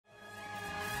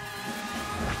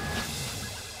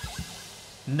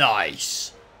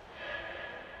Nice.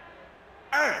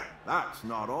 And that's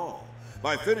not all.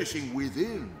 By finishing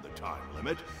within the time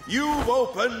limit, you've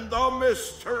opened the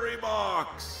mystery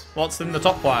box. What's in the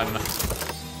top one?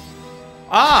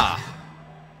 Ah!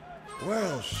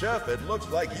 Well, Chef, it looks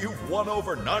like you've won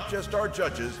over not just our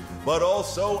judges, but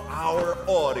also our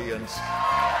audience.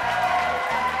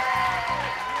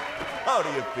 How do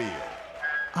you feel?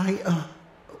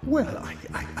 Well,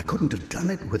 I couldn't have done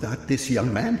it without this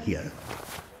young man here.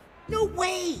 No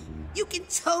way! You can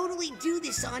totally do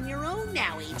this on your own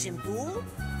now, Agent Boole.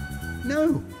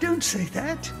 No, don't say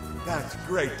that. That's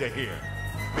great to hear.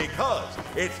 Because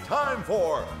it's time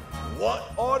for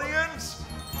what, audience?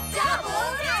 Double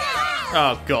down!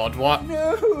 Oh god, what?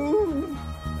 No!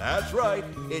 That's right,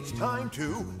 it's time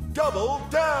to double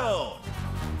down!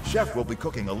 Chef will be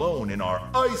cooking alone in our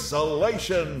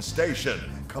isolation station,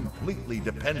 completely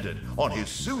dependent on his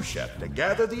sous chef to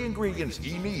gather the ingredients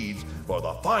he needs for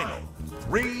the final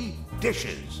 3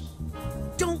 dishes.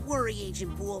 Don't worry,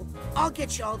 Agent Boole. I'll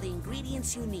get you all the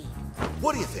ingredients you need.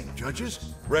 What do you think,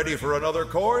 judges? Ready for another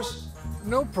course?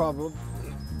 No problem.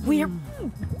 We're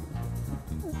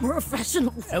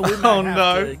professionals. We might Oh,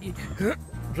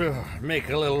 have to make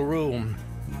a little room.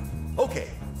 Okay,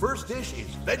 first dish is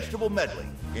vegetable medley.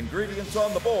 Ingredients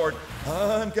on the board.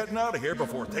 I'm getting out of here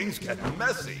before things get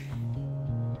messy.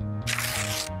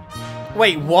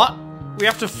 Wait, what? We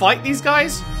have to fight these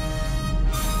guys?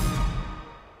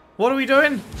 What are we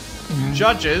doing?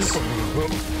 Judges?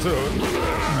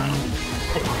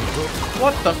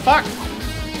 What the fuck?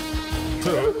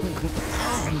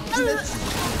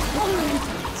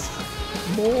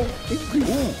 More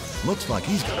ingredients. Ooh, looks like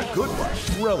he's got a good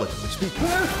one, relatively speaking.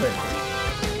 Perfect.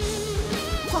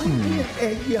 Find me an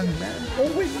egg, young man, or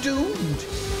we're doomed.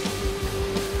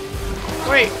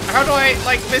 Wait, how do I,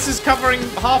 like, this is covering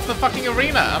half the fucking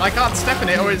arena, and I can't step in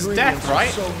it or it's death, right?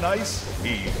 So nice,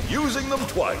 he's using them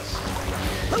twice.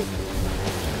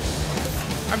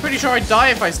 I'm pretty sure I'd die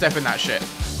if I step in that shit.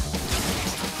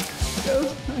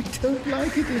 Oh, I don't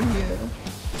like it in here.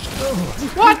 Oh,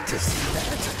 What? to see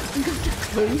that. I'm going to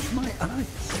close my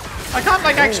eyes. I can't,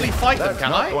 like, actually fight them, that's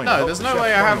can not I? going to No, help there's the no chef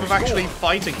way I have final of actually score.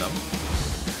 fighting them.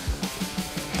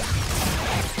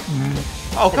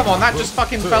 Oh, come on, that just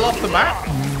fucking fell off the map.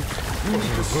 You need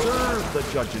to serve the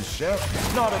judges, chef,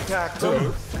 not attack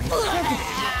them.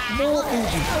 More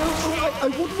ingredients. Oh, I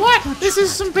wouldn't What? touch This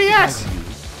is some BS.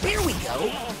 There we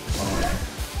go.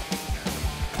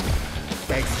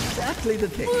 exactly the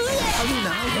thing. I mean,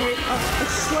 now,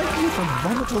 slightly of a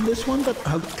vomit on this one, but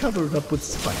I'll cover it up with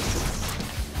spices.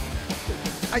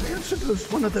 I don't suppose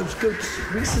one of those goats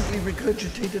recently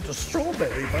regurgitated a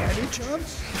strawberry by any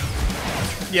chance?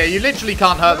 Yeah, you literally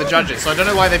can't hurt the judges, so I don't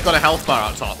know why they've got a health bar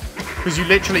out top. Because you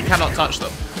literally cannot touch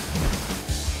them.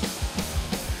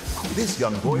 This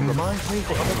young boy reminds me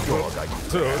of a dog I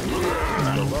used to have.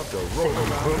 I love to roll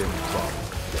around in fun.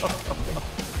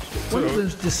 One of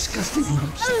those disgusting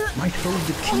lumps might hold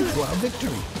the key to our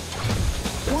victory.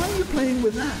 Why are you playing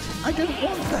with that? I don't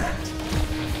want that.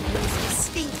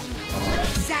 Stinky.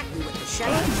 Exactly what the chef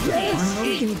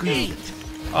Final ingredient.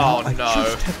 Oh I no.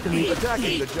 just have to leave it.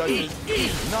 Attacking the judges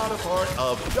is not a part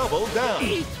of Double Down.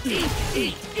 He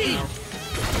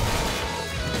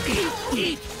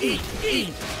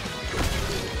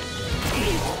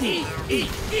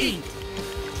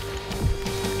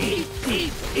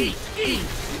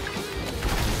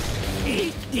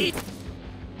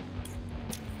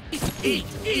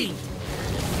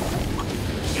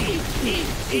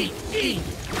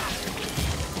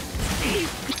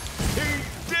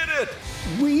did it!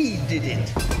 We did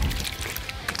it.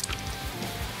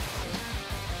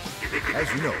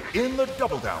 As you know, in the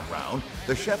Double Down round,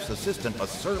 the chef's assistant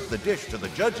must serve the dish to the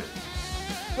judges.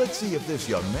 Let's see if this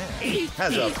young man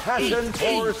has a passion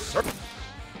for service.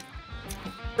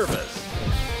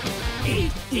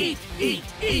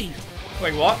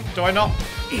 Wait, what? Do I not?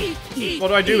 What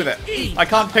do I do with it? I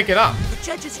can't pick it up. The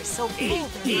judges are so full,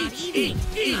 they're not eating.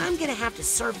 I'm gonna have to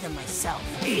serve them myself.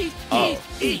 Oh.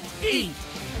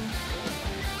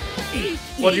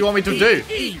 What do you want me to do?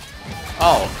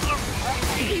 Oh.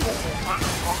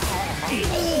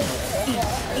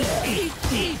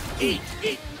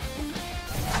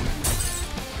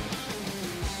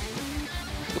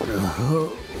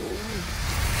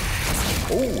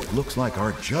 Oh, it looks like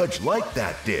our judge liked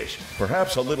that dish.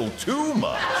 Perhaps a little too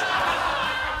much.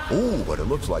 Oh, but it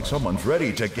looks like someone's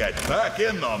ready to get back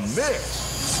in the mix.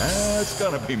 It's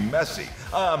gonna be messy.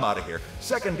 I'm out of here.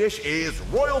 Second dish is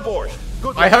royal borscht.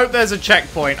 Good I luck. hope there's a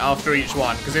checkpoint after each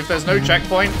one, because if there's no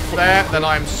checkpoint there, then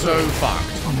I'm so fucked.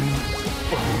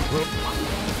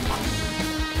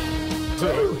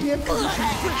 Oh, here comes some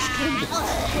fresh candidates.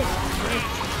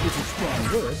 It's a strong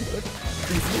word, but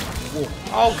these look warm.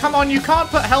 Oh, come on, you can't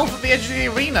put health at the edge of the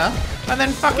arena and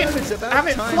then fucking Well, it's about have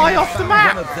it time fly I off the found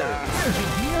map. one of those.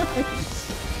 Nice.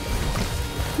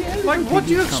 Yeah, Like, little what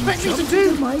do you piggy, come expect me to jump do?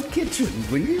 into my kitchen,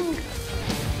 will you?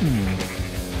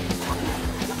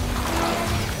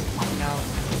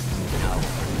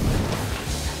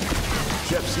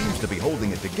 Chef seems to be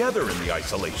holding it together in the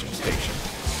isolation station.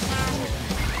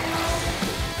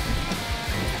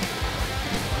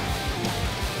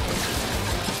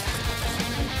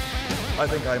 I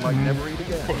think I might never eat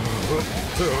again.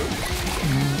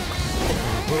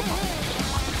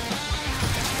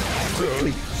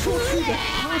 Quickly, sort through the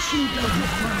partial dozen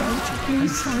of my bounty and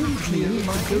time clear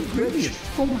my goat relish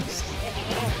for myself.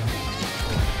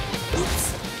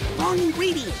 Oops, wrong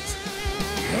ingredient.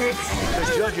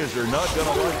 The judges are not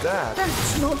gonna like that.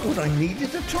 That's not what I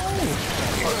needed at all.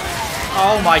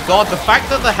 Oh my god, the fact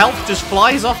that the health just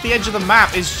flies off the edge of the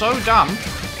map is so dumb.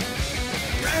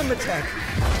 Ram attack.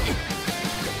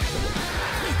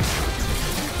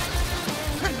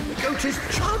 The goat is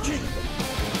charging.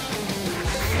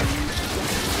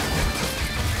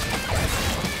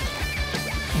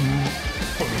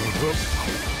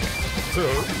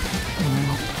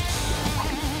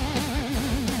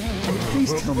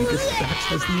 Please tell me this batch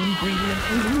has the ingredient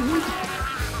we need.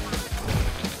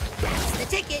 That's the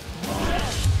ticket.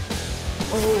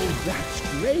 Oh, that's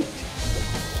great.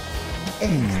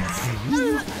 Eggs.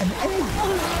 An egg.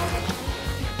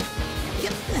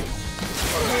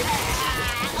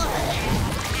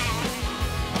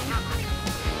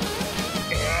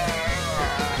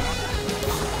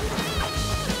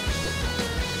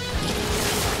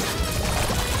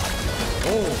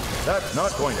 Oh, that's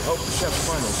not going to help the chef's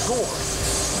final score.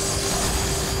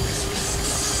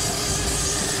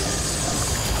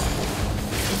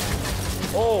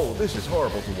 Oh, this is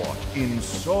horrible to watch in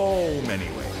so many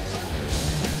ways.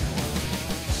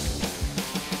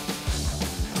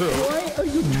 Why are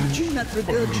you touching that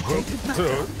regurgitated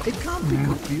matter? It can't be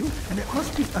good for you, and it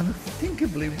must be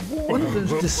unthinkably warm. One of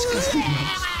those disgusting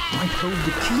lumps might hold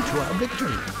the key to our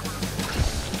victory.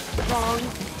 Wrong.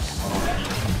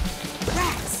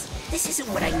 Rats, this isn't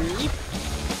what I need.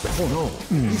 Oh no,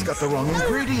 he's got the wrong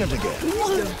ingredient again.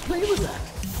 Please don't play with that.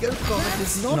 Goat vomit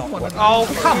is not one of Oh,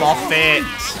 come off it.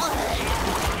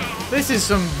 This is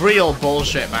some real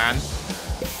bullshit, man.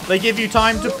 They give you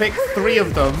time to pick 3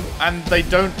 of them, and they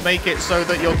don't make it so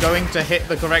that you're going to hit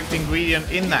the correct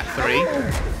ingredient in that 3.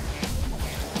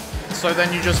 So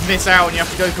then you just miss out and you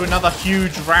have to go through another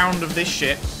huge round of this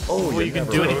shit before you can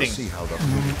do anything. See how the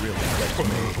food really gets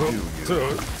made, do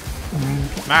you?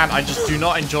 Man, I just do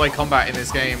not enjoy combat in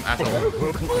this game at all.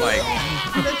 Like,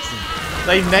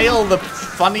 they nail the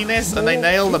funniness and they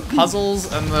nail the puzzles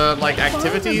and the like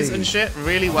activities and shit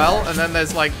really well, and then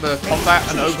there's like the combat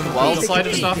and open world side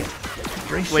of stuff,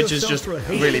 which is just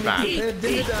really bad.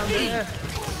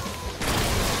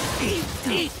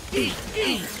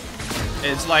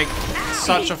 It's like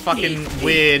such a fucking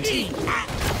weird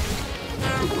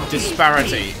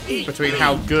disparity between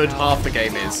how good half the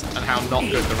game is and how not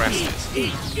good the rest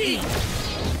is.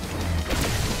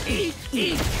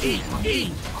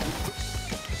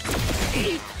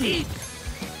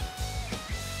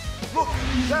 Look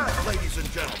at that, ladies and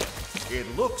gentlemen. It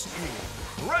looks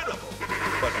incredible,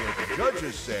 but yet the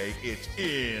judges say it's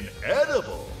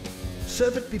inedible.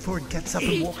 Serve it before it gets up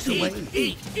and walks away.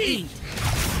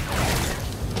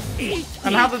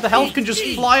 And how that the health can just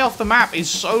fly off the map is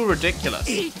so ridiculous.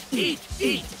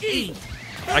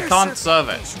 I can't serve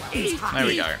it. There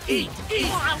we go.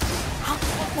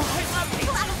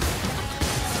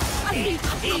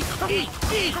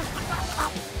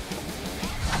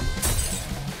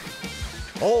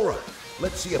 All right,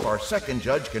 let's see if our second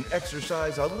judge can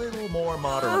exercise a little more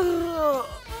moderation.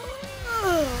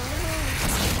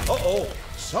 Uh-oh,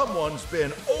 someone's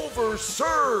been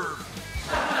overserved.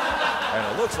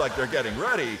 And it looks like they're getting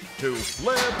ready to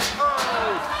flip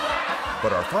out.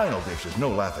 But our final dish is no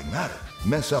laughing matter.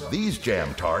 Mess up these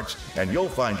jam tarts, and you'll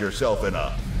find yourself in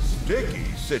a sticky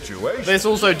situation. This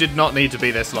also did not need to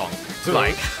be this long.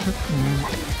 Like,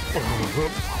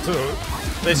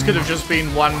 this could have just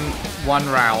been one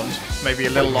round, maybe a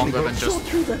little longer than just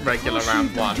regular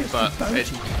round 1, but it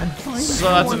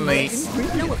certainly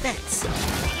No offense.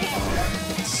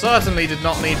 certainly did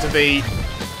not need to be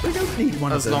We don't need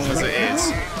one as of those long as it right is.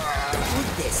 now.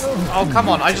 this? Oh, come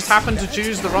on. I just happened to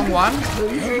choose the wrong one.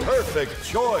 Perfect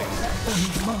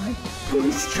choice. My,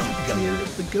 please jump clear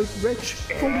of the goat wretch.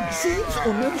 Falling seeds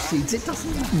or no seeds, it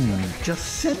doesn't matter.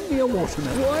 Just send me a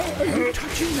watermelon. Why are you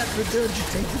touching that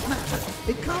regurgitated matter?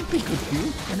 It can't be good for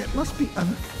you, and it must be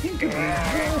unthinkably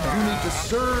rare. You need to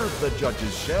serve the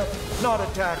judges, Chef, not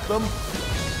attack them.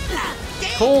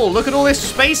 Cool. Look at all this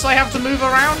space I have to move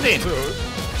around in.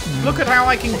 Look at how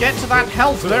I can get to that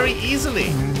health very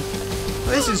easily.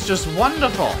 This is just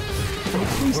wonderful.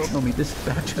 Please tell me this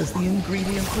batch has the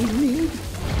ingredients we need.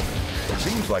 It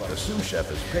seems like the sous chef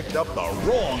has picked up the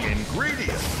wrong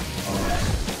ingredient.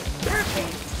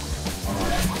 Perfect.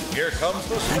 Here comes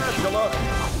the spatula.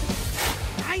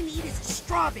 I need is a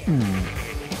strawberry.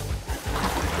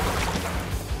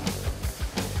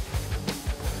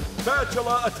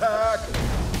 Spatula attack.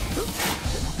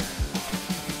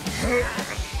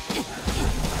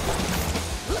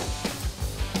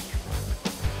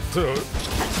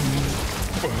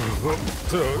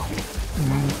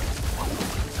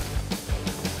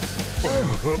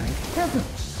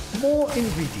 Heavens, more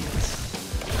ingredients.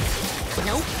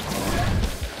 Nope.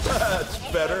 That's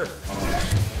better.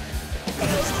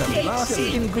 It's the last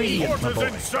ingredient, my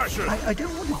boy. I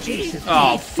don't want to jinx it.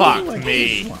 Oh, fuck Like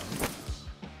me. this one.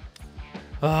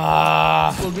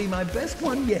 Ah. Will be my best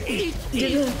one yet.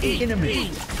 Dinner in a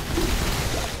minute.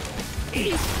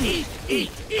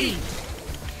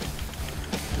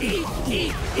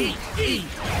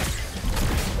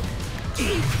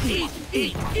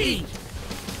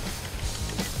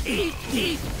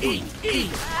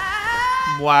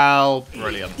 Wow,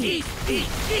 brilliant.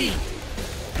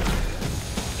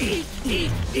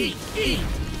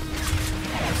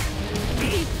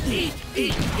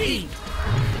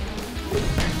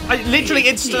 Literally,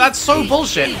 that's so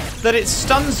bullshit that it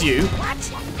stuns you.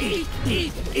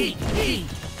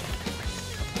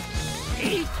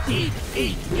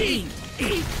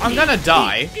 I'm gonna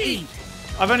die.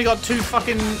 I've only got 2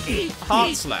 fucking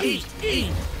hearts left.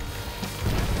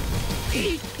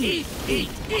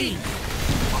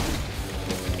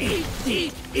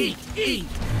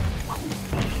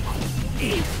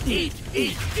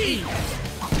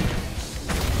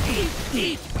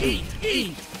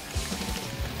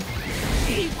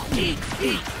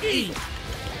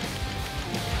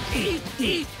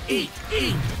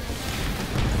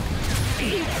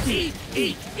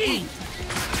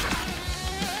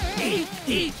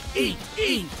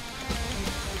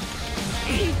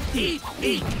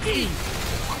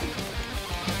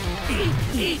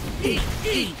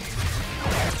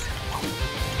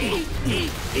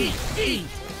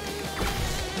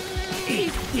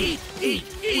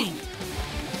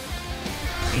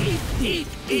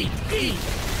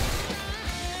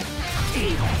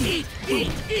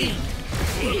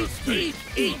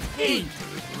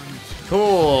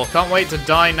 Cool, can't wait to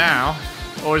die now.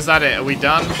 Or is that it? Are we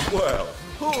done? Well,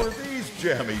 who are these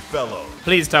jammy fellows?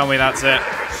 Please tell me that's it.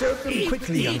 Serve them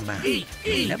quickly, young man. You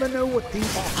never know what these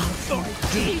things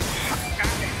might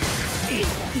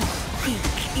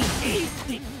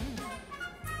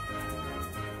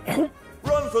do.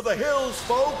 Run for the hills,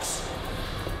 folks!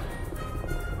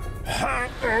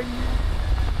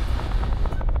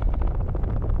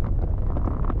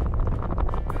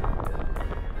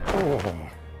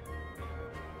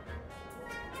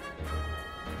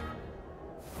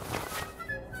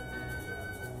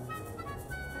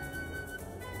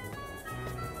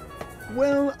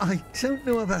 Well, I don't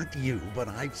know about you, but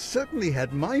I've certainly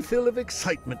had my fill of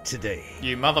excitement today.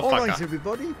 You All right, motherfucker.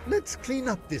 everybody, let's clean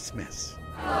up this mess.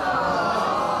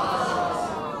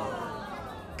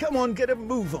 Come on, get a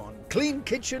move on. Clean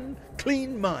kitchen,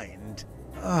 clean mind.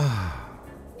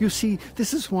 You see,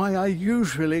 this is why I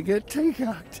usually get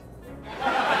takeout.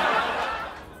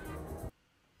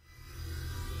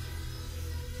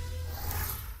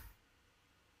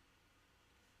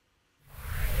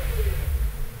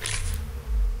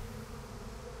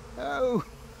 Oh,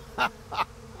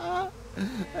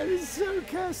 that is so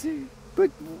Cassie. But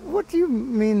what do you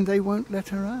mean they won't let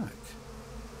her out?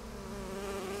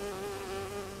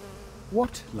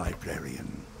 What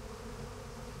librarian?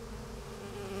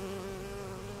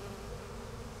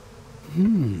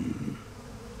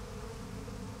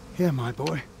 Here, my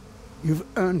boy. You've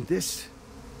earned this.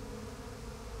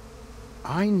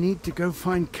 I need to go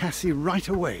find Cassie right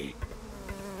away.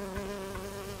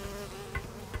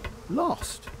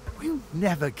 Lost? We'll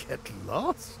never get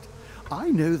lost. I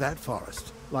know that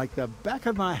forest like the back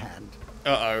of my hand.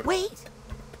 Uh-oh. Wait,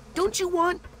 don't you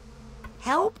want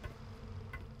help?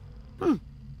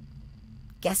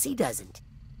 Guess he doesn't.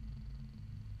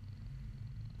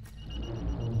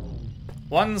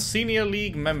 1 Senior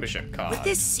League membership card. With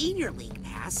this senior league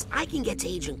pass, pass, I can get to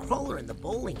Agent Crawler in the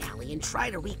bowling alley and try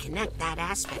to reconnect that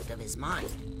aspect of his mind.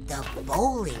 The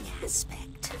bowling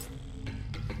aspect.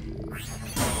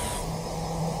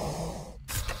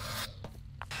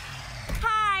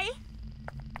 Hi!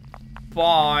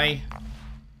 Bye.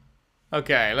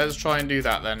 Okay, let's try and do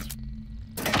that then.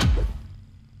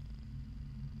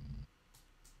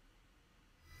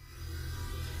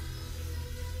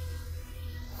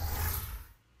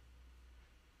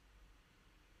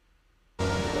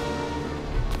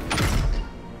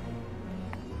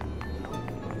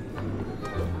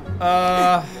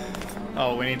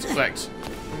 Oh, we need to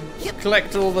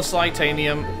collect all the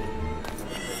Psytanium.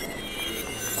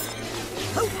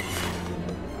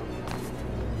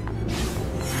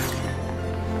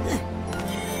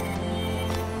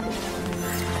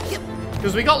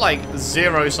 Because we got like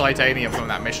 0 Psytanium from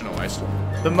that mission almost.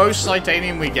 The most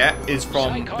Psytanium we get is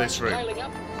from this room.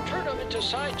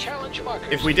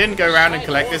 If we didn't go around and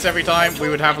collect this every time, we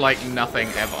would have like nothing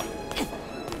ever.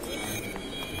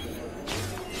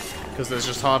 Because there's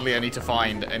just hardly any to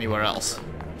find anywhere else.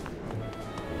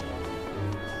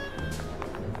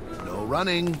 No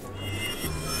running.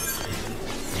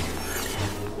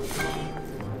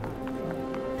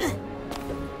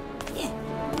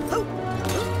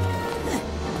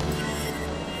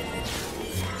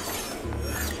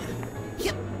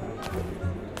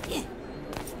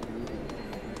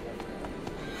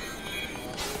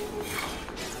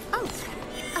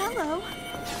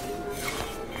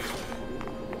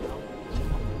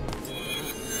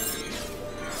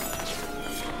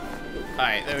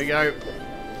 Alright, there we go.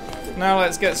 Now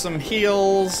let's get some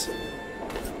heals.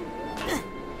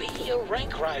 Be a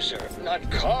rank riser,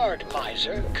 not card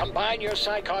miser. Combine your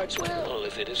Psy cards well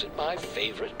if it isn't my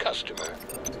favorite customer.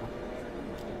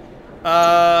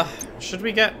 Should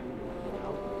we get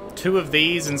 2 of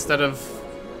these instead of...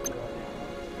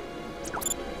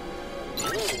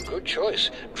 Good choice.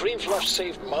 Dream Flush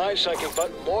saved my psychic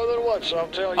butt more than once, I'll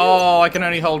tell you. Oh, I can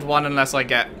only hold 1 unless I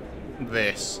get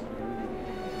this.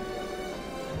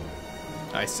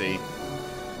 I see.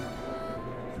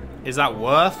 Is that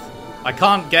worth? I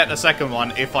can't get a second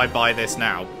one if I buy this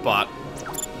now, but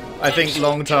I think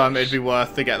long term it'd be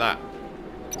worth to get that.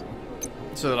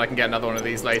 So that I can get another one of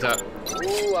these later.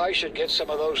 Ooh, I should get some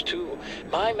of those too.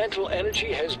 My mental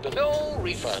energy has been no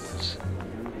refunds.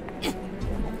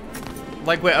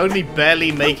 Like, we're only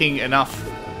barely making enough.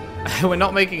 We're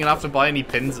not making enough to buy any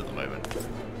pins at the moment.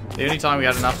 The only time we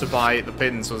had enough to buy the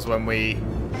pins was when we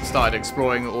started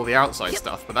exploring all the outside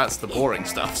stuff, but that's the boring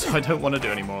stuff, so I don't want to do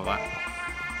any more of that.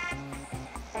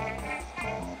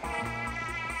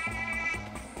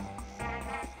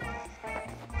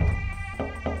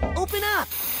 Open up!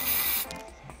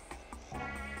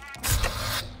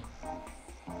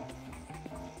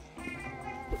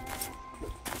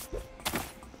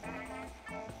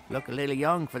 Look a little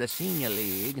young for the senior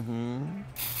league,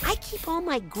 I keep all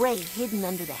my gray hidden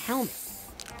under the helmet.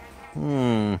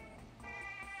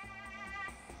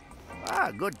 Ah,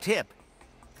 good tip.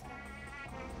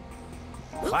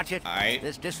 Watch it. Alright.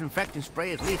 This disinfectant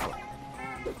spray is lethal.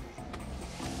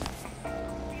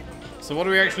 So what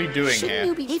are we actually doing Shouldn't here?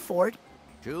 you be... Hey, Ford.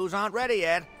 Shoes aren't ready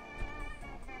yet.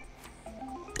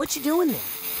 What you doing there?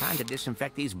 Time to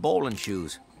disinfect these bowling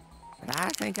shoes. But I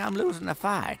think I'm losing the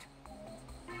fight.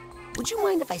 Would you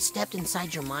mind if I stepped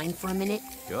inside your mind for a minute?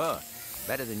 Sure.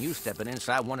 Better than you stepping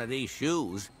inside one of these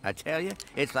shoes. I tell you,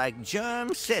 it's like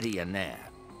Germ City in there.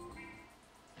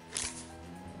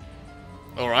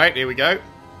 Alright, here we go.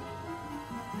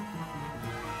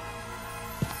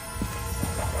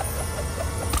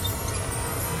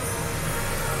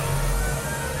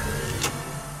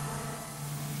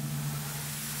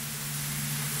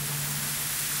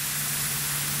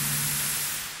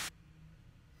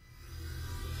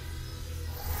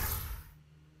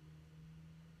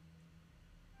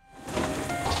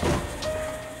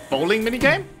 Bowling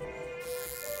minigame?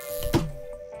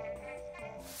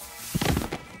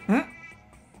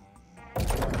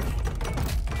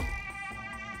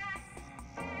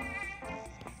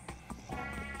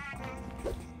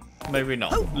 Maybe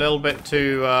not. A little bit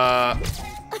too,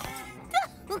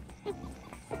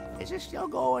 Is this still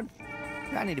going?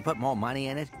 Do I need to put more money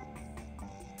in it?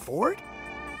 Ford?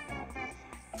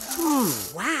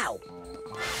 Wow.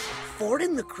 Ford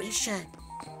and Lucretia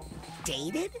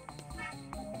dated?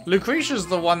 Lucretia's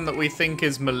the one that we think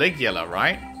is Maligula,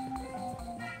 right?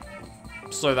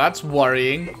 So that's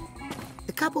worrying.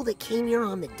 The couple that came here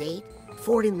on the date,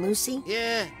 Ford and Lucy?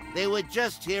 Yeah, they were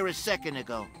just here a second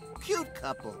ago. Cute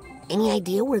couple. Any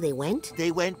idea where they went?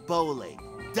 They went bowling.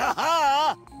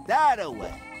 Duh!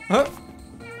 That-a-way. Huh?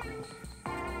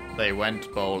 They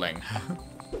went bowling.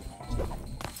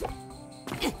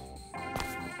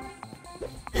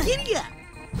 Gideon!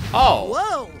 Oh.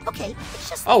 Whoa! Okay, it's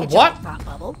just Oh, like a what? giant thought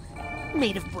bubble.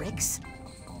 Made of bricks.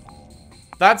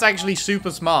 That's actually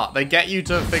super smart. They get you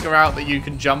to figure out that you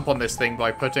can jump on this thing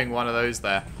by putting one of those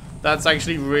there. That's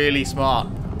actually really smart.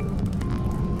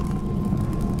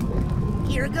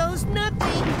 Here goes nothing.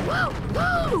 Whoa!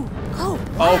 Whoa! Oh,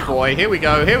 wow. Oh boy, here we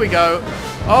go, here we go.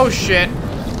 Oh shit.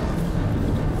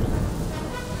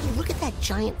 Hey, look at that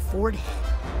giant Ford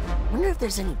head. Wonder if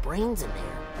there's any brains in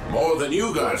there. More than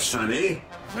you got, Sonny.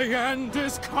 The end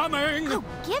is coming! Oh,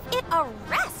 give it a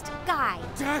rest, guy!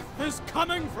 Death is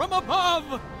coming from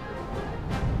above!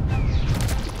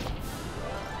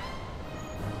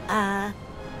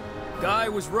 Guy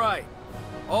was right.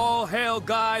 All hail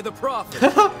Guy the Prophet.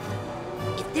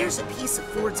 If there's a piece of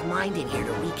Ford's mind in here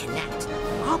to reconnect,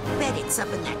 I'll bet it's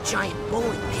up in that giant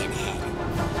bowling pin head.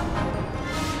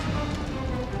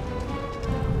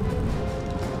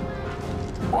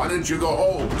 Why didn't you go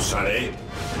home, Sonny?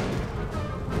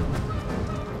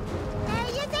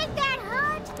 You think that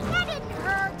hurt? That didn't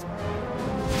hurt.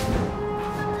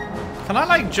 Can I,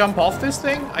 like, jump off this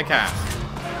thing? I can.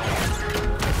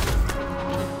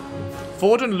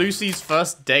 Ford and Lucy's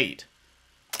first date.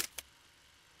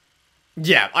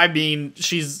 Yeah, I mean,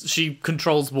 she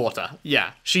controls water.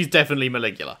 Yeah, she's definitely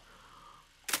Maligula.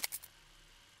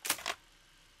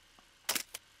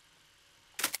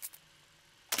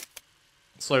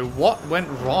 So what went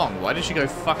wrong? Why did she go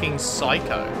fucking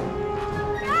psycho?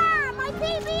 Ah, my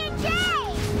PB&J!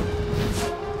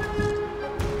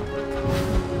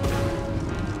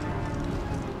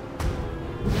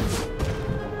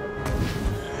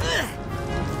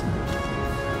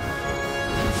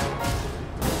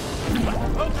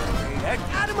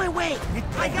 Out of my way!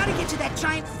 I gotta get to that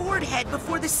giant Ford head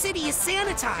before the city is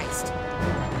sanitized.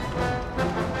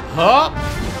 Huh?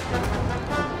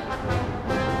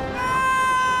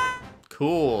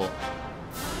 Cool.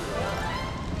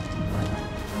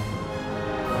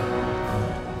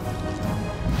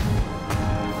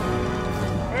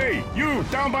 Hey, you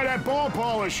down by that ball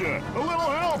polisher. A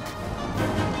little help.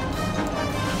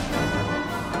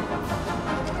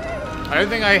 I don't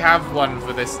think I have one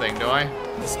for this thing, do I?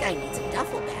 This guy needs a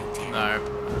duffel bag tag. No.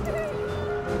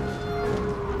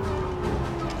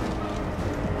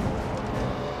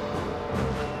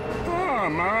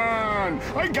 Come on.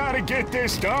 I gotta get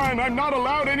this done. I'm not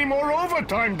allowed any more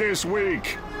overtime this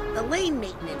week. The lane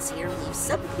maintenance here leaves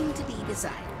something to be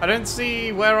desired. I don't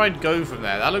see where I'd go from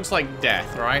there. That looks like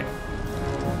death, right?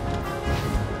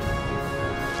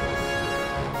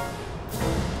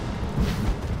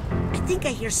 I think I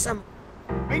hear some...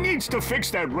 I needs to fix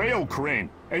that rail crane,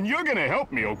 and you're gonna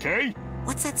help me, okay?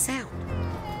 What's that sound?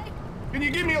 Can you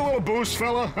give me a little boost,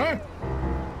 fella, huh?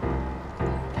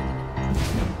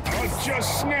 I'll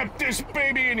just snap this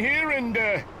baby in here and,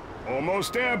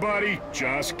 almost there, buddy.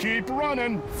 Just keep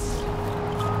running.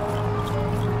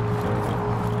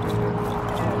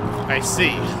 I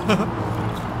see.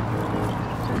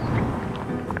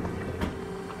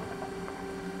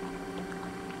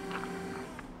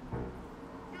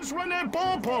 Just run that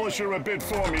ball polisher a bit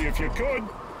for me, if you could.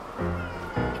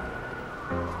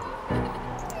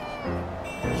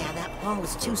 Yeah, that ball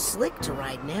is too slick to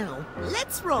ride now.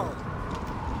 Let's roll.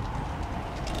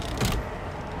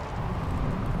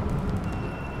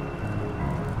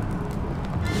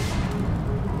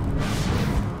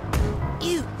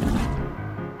 You.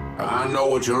 I know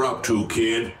what you're up to,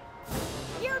 kid.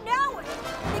 You know it!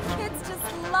 The kids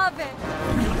just love it!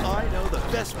 I know the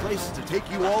best places to take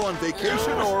you all on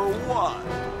vacation, or what?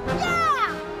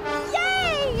 Yeah!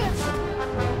 Yay!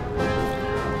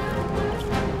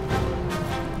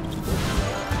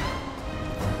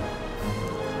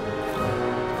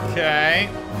 Okay.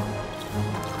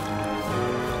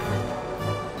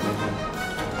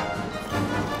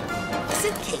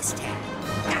 Suitcase tag.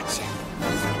 Gotcha.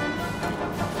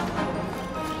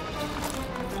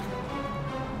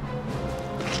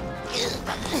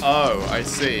 Oh, I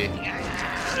see.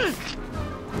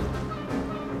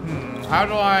 How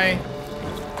do I...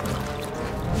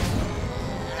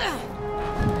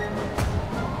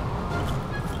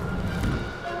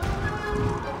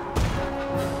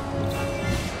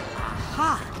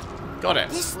 Aha! Got it.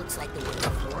 This looks like the way to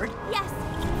Ford. Yes,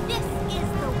 this is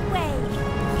the way.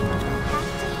 The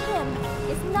path to him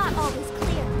is not always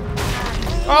clear.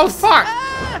 Oh, fuck!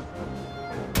 Ah!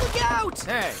 Look out!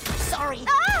 Hey. Sorry.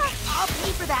 Ah! I'll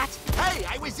pay for that. Hey,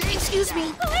 I was easy. Excuse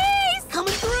me. Please!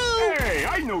 Coming through! Hey,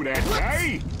 I know that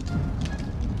guy.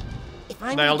 If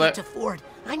I'm Nailed gonna it. get to Ford,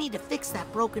 I need to fix that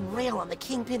broken rail on the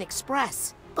Kingpin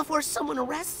Express before someone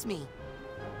arrests me.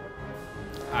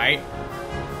 Alright.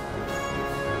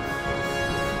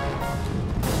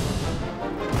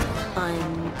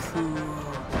 I'm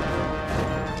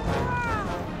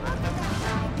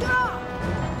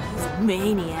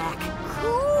maniac.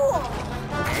 Cool.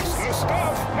 Good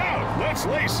stuff. Now, let's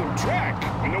lay some track.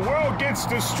 When the world gets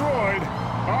destroyed,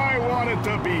 I want it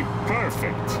to be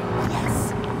perfect.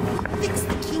 Yes. Fix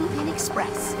the Kingpin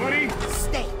Express. Buddy?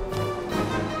 Stay.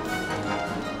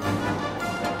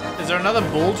 Is there another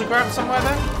ball to grab somewhere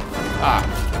then? Ah.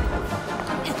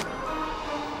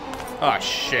 Oh,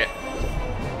 shit.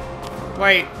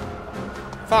 Wait.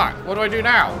 Fuck, what do I do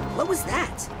now? What was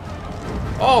that?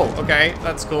 Oh, okay,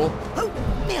 that's cool. Oh,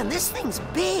 man, this thing's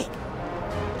big.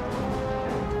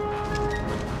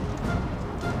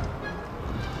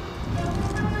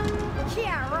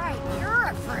 Yeah, right. You're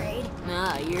afraid.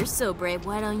 Ah, you're so brave.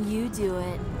 Why don't you do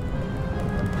it?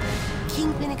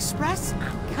 Kingpin Express,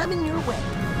 I'm coming your way.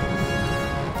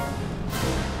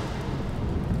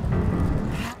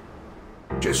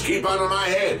 Just keep under my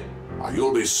head, or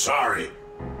you'll be sorry.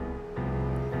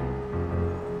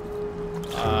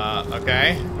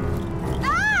 Okay.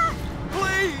 Ah!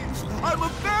 Please! I'm a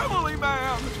family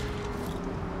man!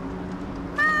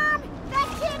 Mom! That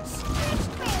kid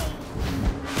squished me!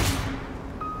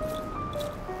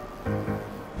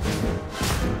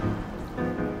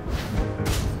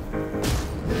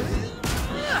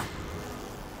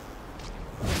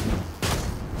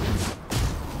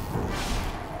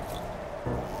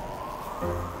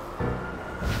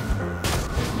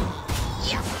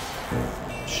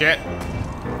 Shit.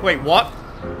 Wait, what?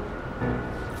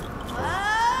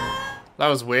 That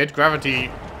was weird.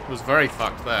 Gravity was very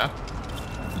fucked there.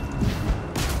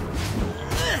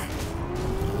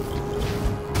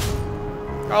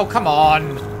 Oh, come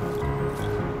on.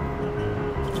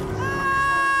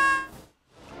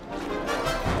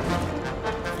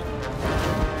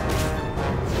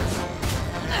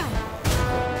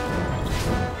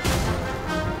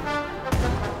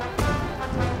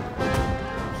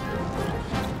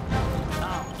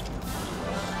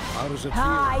 How does it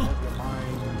Hi. feel? Your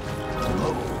mind.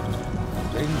 Oh,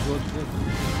 things look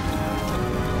different.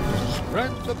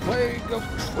 Spread the plague of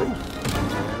truth.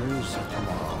 There is a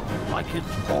tomorrow, like it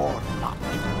or not.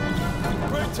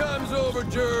 Break time's over,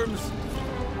 germs!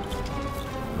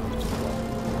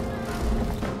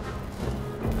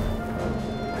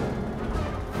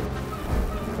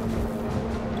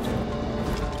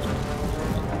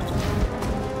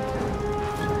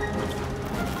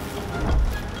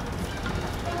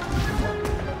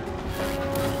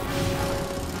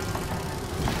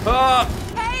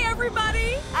 Hey,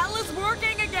 everybody! Atlas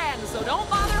working again, so don't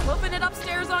bother hoofing it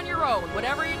upstairs on your own,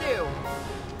 whatever you do.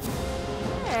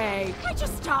 Hey. I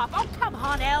just stop. Oh, come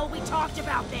on, Elle. We talked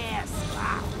about this.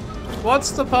 Wow.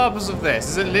 What's the purpose of this?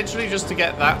 Is it literally just to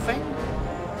get that thing?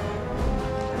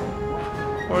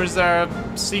 Or is there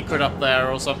a secret up there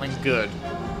or something good?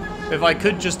 If I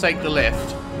could just take the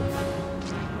lift.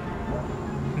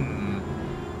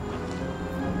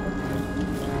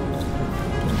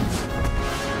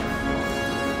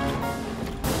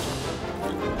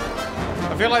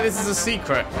 I feel like this is a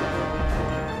secret.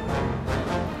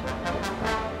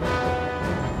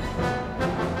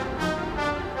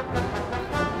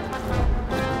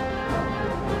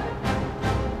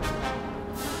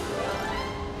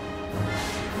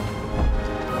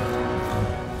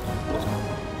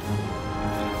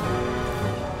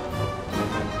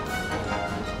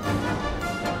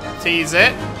 Tease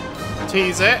it.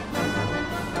 Tease it.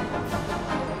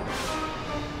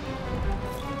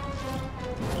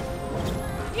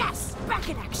 Yes, back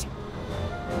in action.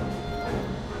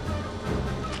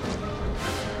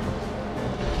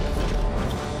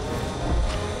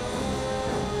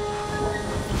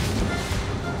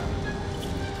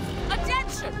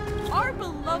 Attention! Our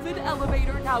beloved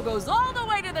elevator now goes all the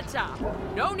way to the top.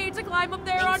 No need to climb up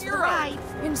there on your own.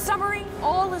 In summary,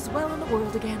 all is well in the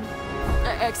world again.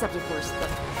 Except, of course, the...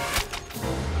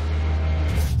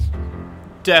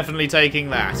 Definitely taking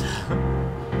that.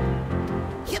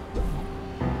 Yep.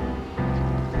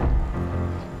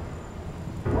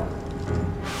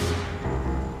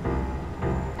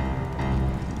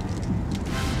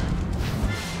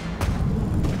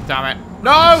 Damn it.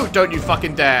 No! Don't you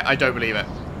fucking dare. I don't believe it.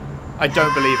 I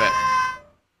don't believe it.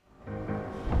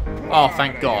 Oh,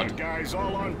 thank God. You guys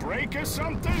all on break or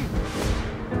something?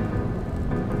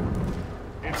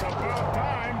 It's about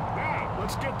time. Now,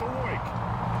 let's get to work.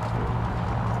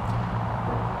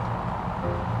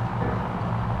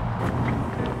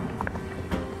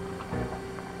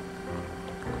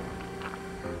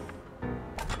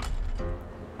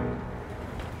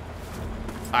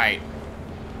 Alright.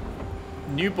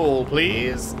 New ball,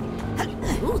 please.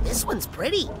 Ooh, this one's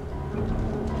pretty.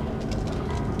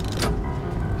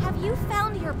 Have you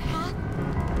found your path?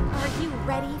 Are you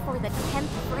ready for the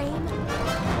 10th frame?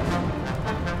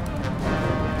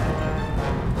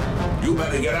 You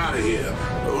better get out of here.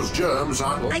 Those germs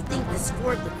aren't... I think this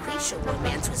Ford Lucretia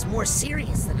romance was more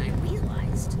serious than I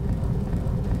realized.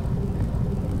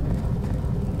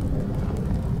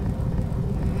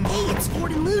 Hey, it's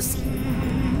Ford and Lucy.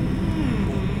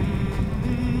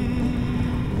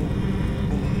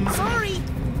 Sorry.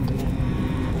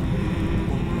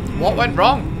 What went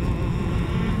wrong?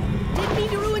 Didn't mean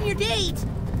to ruin your date.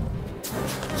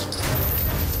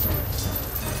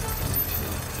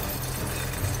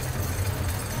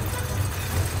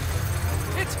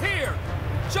 It's here!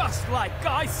 Just like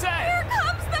I said! Here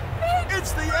comes the big...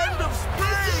 It's the end of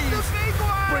space! This is the big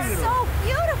one! Bring it so on.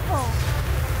 beautiful!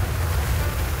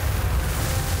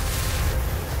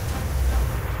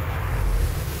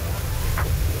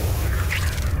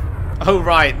 Oh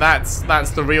right, that's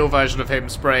the real version of him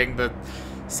spraying the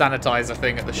sanitizer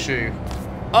thing at the shoe.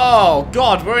 Oh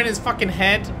god, we're in his fucking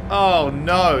head. Oh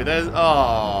no, there's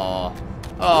oh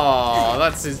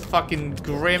that's his fucking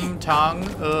grim tongue.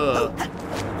 Ugh.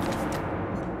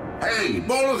 Hey,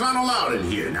 bowlers aren't allowed in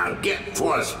here. Now get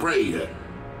before I spray you.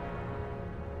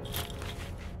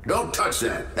 Don't touch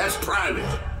that. That's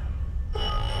private.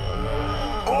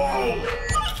 Oh!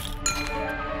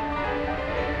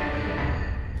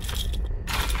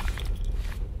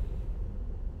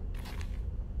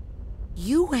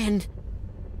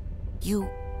 You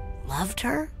loved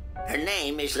her? Her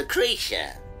name is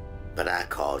Lucretia, but I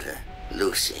called her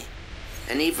Lucy.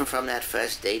 And even from that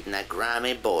first date in that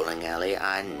grimy bowling alley,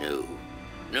 I knew.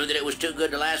 Knew that it was too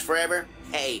good to last forever?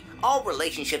 Hey, all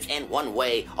relationships end one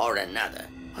way or another.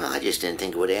 Well, I just didn't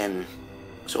think it would end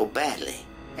so badly.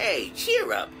 Hey,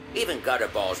 cheer up. Even gutter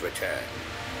balls return.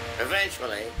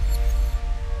 Eventually.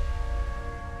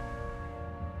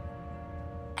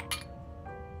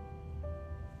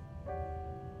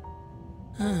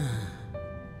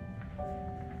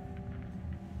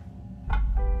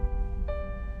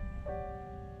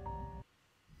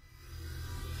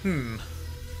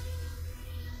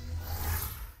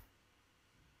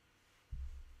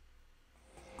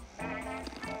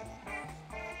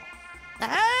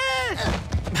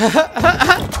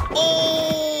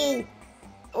 Oh!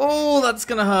 Oh, that's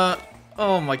gonna hurt.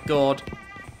 Oh my god.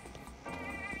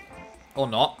 Or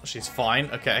not. She's fine.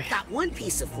 Okay. Got one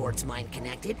piece of Ford's mind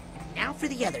connected. Now for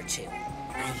the other two.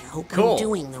 I hope Cool. I'm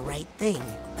doing the right thing.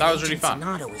 That was really fun.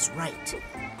 Agent Sonato is right.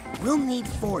 We'll need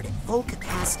Ford at full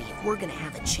capacity if we're gonna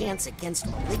have a chance against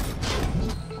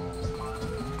Maligula.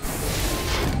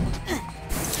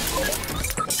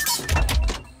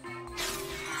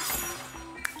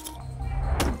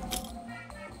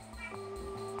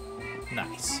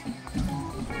 Nice.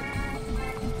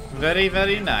 Very,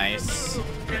 very nice.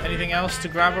 Anything else to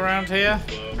grab around here?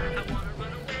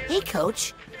 Hey,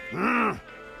 Coach.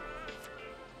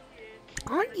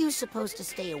 Aren't you supposed to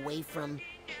stay away from,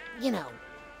 you know,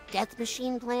 death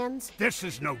machine plans? This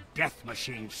is no death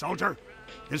machine, soldier.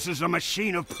 This is a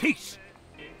machine of peace.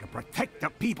 To protect the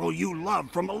people you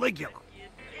love from Maligula.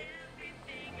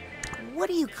 What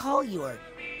do you call your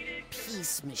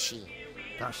peace machine?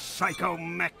 The Psycho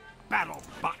Mech Battle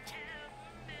Bot.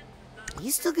 Are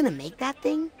you still gonna make that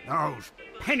thing? Those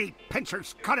penny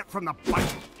pinchers cut it from the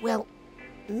bite. Well,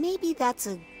 maybe that's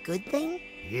a good thing?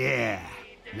 Yeah.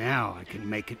 Now I can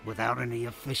make it without any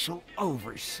official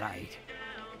oversight.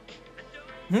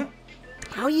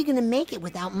 How are you gonna make it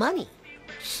without money?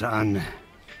 Son,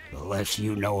 the less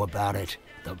you know about it,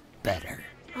 the better.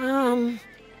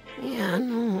 Yeah,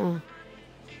 no.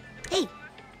 Hey,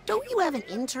 don't you have an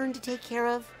intern to take care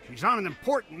of? She's on an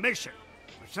important mission.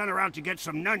 We sent her out to get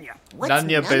some Nunya. What's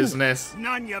Nunya business.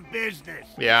 Nunya business.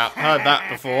 Yeah, heard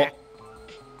that before.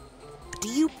 Do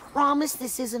you promise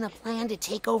this isn't a plan to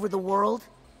take over the world?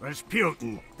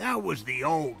 Rasputin, that was the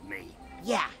old me.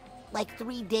 Yeah, like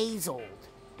 3 days old.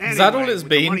 Is that all Anyway, it's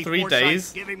with the been, money 3 Forsyth's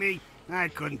days? Giving me, I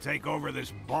couldn't take over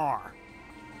this bar.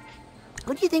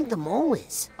 Who do you think the mole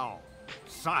is? Oh,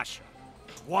 Sasha.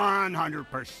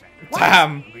 100%.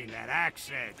 Damn. I mean, that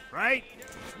accent, right?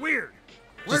 It's weird.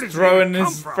 Where Just does it throwing even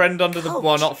come his from? friend under the...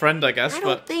 Well, not friend, I guess, I but...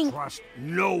 don't think... Trust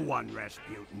no one,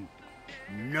 Rasputin.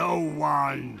 No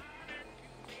one.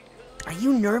 Are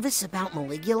you nervous about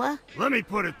Maligula? Let me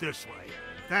put it this way.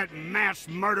 If that mass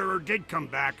murderer did come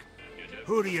back,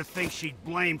 who do you think she'd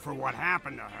blame for what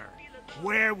happened to her?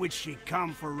 Where would she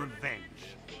come for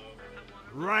revenge?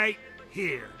 Right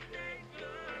here.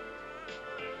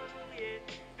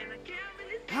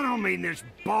 I don't mean this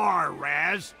bar,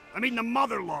 Raz. I mean the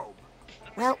mother lobe.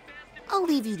 Well, I'll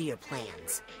leave you to your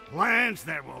plans. Plans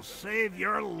that will save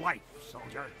your life,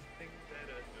 soldier.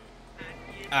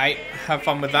 Alright, have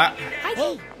fun with that.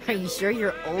 Hey, are you sure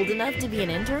you're old enough to be an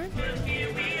intern?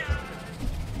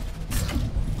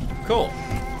 Cool.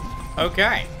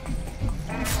 Okay.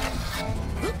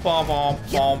 Bomb, bomb,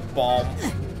 bomb, bomb.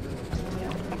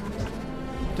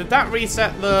 Did that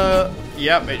reset the...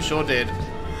 Yep, it sure did.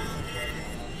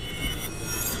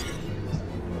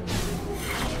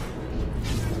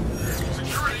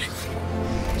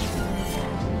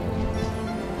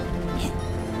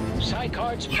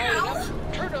 Cards piling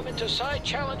up, turn them into side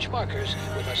challenge markers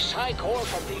with a Psy core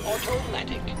from the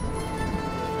automatic.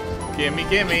 Gimme,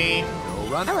 gimme. No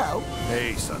running. Hello.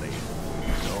 Hey, Sonny.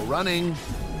 No running.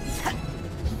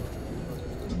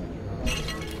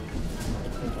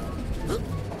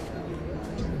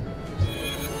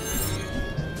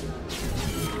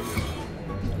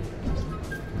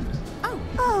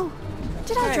 Oh,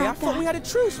 did I drop I thought we had a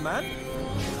truce, man.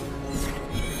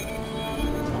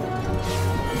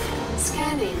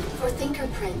 Scanning for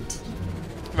fingerprint.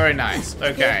 Very nice.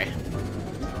 Okay.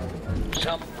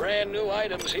 Some brand new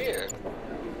items here.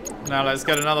 Now let's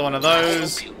get another one of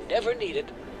those. I hope you never need it,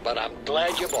 but I'm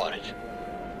glad you bought it.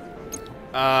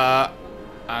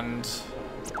 And...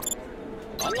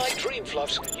 Unlike Dream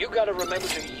Fluffs, you gotta remember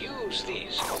to use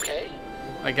these, okay?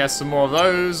 I guess some more of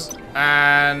those.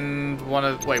 And one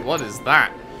of... Wait, what is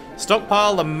that?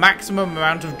 Stockpile the maximum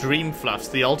amount of Dream Fluffs,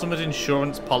 the ultimate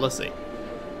insurance policy.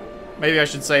 Maybe I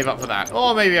should save up for that.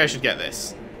 Or maybe I should get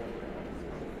this.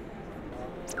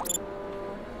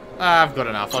 I've got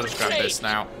enough. I'll just grab this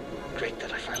now. Great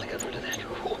that I finally got rid of that.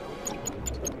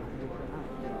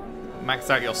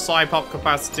 Max out your Psy-Pop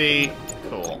capacity.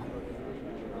 Cool.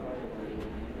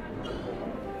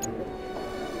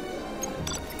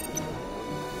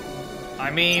 I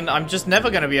mean, I'm just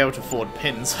never going to be able to afford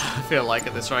pins, I feel like,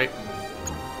 at this rate.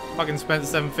 Fucking spent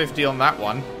 $750 on that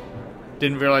one.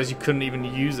 Didn't realize you couldn't even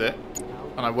use it.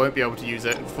 And I won't be able to use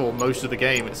it for most of the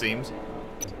game, it seems.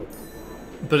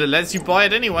 But it lets you buy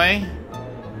it anyway.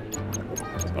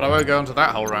 But I won't go into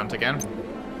that whole rant again.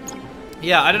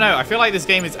 Yeah, I don't know. I feel like this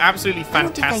game is absolutely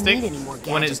fantastic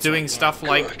when it's doing stuff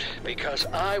like... Good, because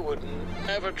I would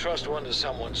never trust one to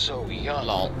someone so young.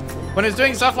 Lol. When it's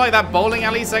doing stuff like that bowling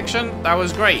alley section, that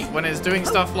was great. When it's doing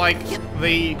stuff like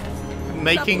the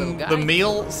making the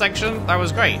meal section, that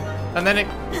was great. And then it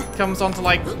comes on to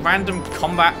like random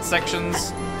combat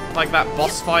sections, like that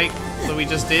boss fight that we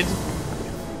just did.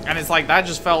 And it's like, that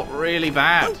just felt really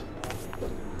bad.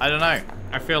 I don't know.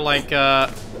 I feel like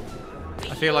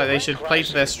they should play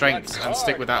to their strengths and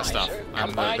stick with that stuff.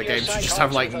 And the game should just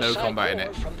have like no combat in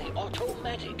it.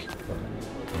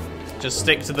 Just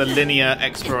stick to the linear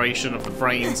exploration of the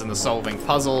brains and the solving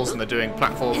puzzles and the doing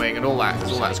platforming and all that,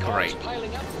 because all that's great.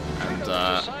 And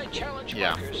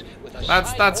yeah,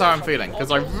 that's how I'm feeling,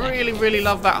 because I really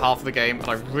love that half of the game, and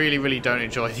I really don't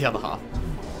enjoy the other half.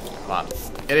 But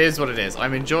it is what it is.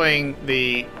 I'm enjoying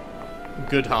the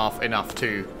good half enough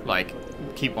to like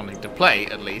keep wanting to play,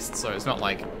 at least, so it's not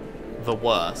like the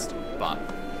worst. But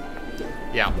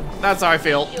yeah, that's how I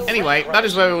feel. Anyway, that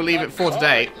is where we'll leave it for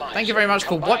today. Thank you very much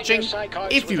for watching.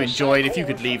 If you enjoyed, if you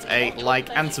could leave a like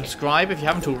and subscribe if you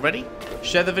haven't already.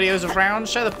 Share the videos around,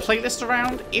 share the playlist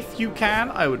around if you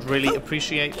can. I would really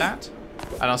appreciate that.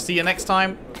 And I'll see you next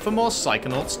time for more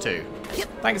Psychonauts 2.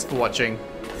 Thanks for watching.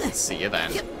 See you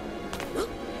then.